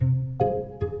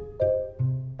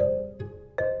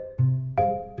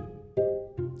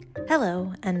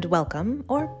Hello and welcome,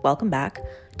 or welcome back,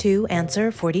 to Answer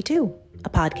 42, a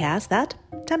podcast that,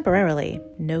 temporarily,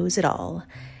 knows it all.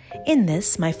 In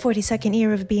this, my 42nd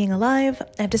year of being alive,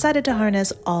 I've decided to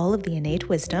harness all of the innate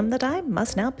wisdom that I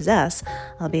must now possess,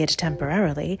 albeit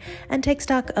temporarily, and take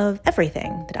stock of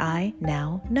everything that I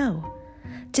now know.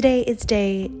 Today is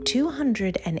day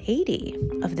 280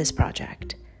 of this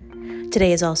project.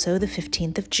 Today is also the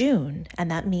 15th of June, and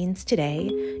that means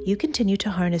today you continue to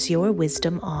harness your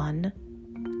wisdom on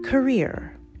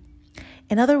career.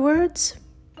 In other words,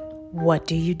 what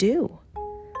do you do?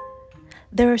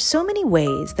 There are so many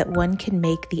ways that one can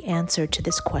make the answer to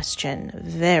this question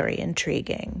very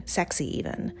intriguing, sexy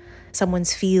even.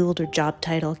 Someone's field or job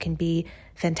title can be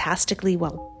fantastic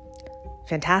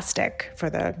for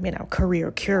the,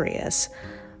 career curious.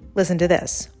 Listen to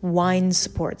this: wine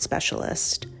support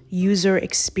specialist, user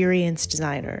experience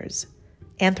designers,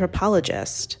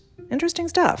 anthropologist. Interesting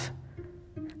stuff.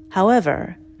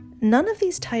 However, none of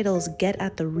these titles get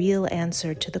at the real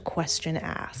answer to the question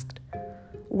asked.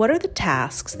 What are the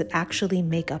tasks that actually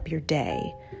make up your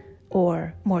day?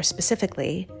 Or, more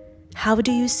specifically, how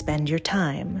do you spend your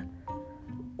time?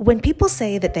 When people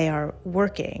say that they are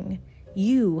working,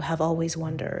 you have always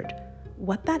wondered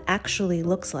what that actually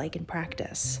looks like in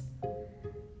practice.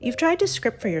 You've tried to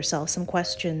script for yourself some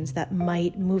questions that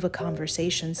might move a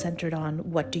conversation centered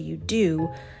on what do you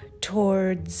do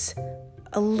towards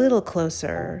a little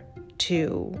closer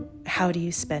to how do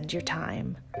you spend your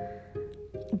time.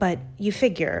 But you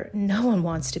figure no one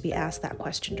wants to be asked that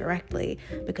question directly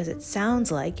because it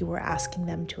sounds like you were asking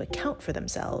them to account for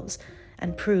themselves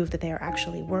and prove that they are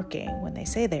actually working when they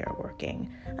say they are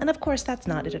working. And of course, that's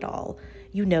not it at all.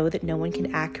 You know that no one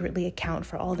can accurately account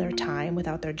for all their time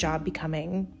without their job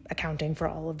becoming accounting for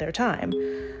all of their time.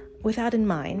 With that in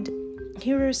mind,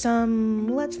 here are some,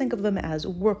 let's think of them as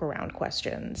workaround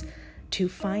questions to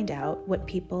find out what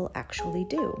people actually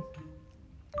do.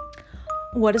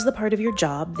 What is the part of your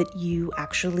job that you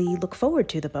actually look forward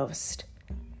to the most?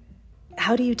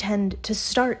 How do you tend to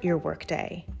start your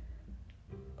workday?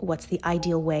 What's the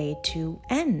ideal way to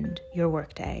end your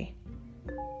workday?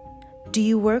 Do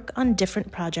you work on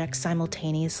different projects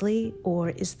simultaneously, or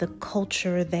is the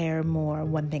culture there more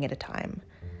one thing at a time?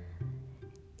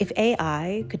 If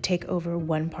AI could take over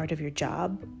one part of your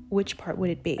job, which part would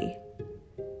it be?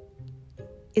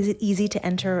 Is it easy to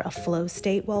enter a flow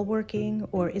state while working,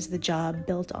 or is the job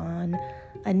built on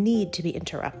a need to be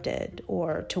interrupted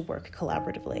or to work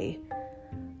collaboratively?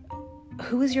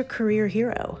 Who is your career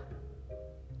hero?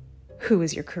 Who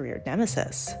is your career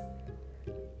nemesis?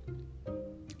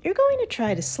 You're going to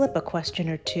try to slip a question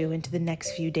or two into the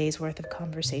next few days' worth of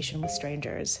conversation with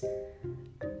strangers.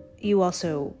 You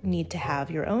also need to have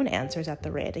your own answers at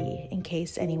the ready in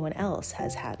case anyone else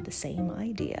has had the same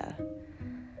idea.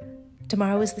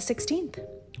 Tomorrow is the 16th,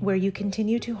 where you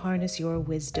continue to harness your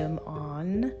wisdom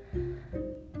on,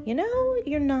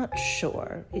 you're not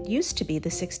sure. It used to be the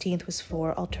 16th was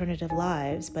for alternative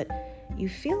lives, but you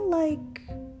feel like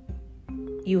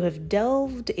you have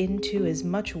delved into as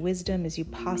much wisdom as you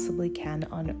possibly can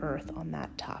unearth on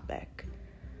that topic.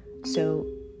 So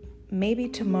maybe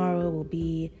tomorrow will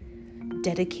be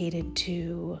dedicated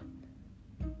to,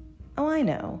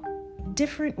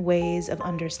 different ways of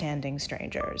understanding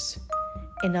strangers.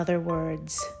 In other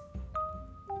words,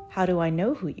 how do I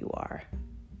know who you are?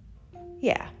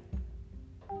 Yeah.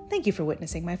 Thank you for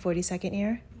witnessing my 42nd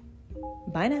year.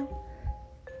 Bye now.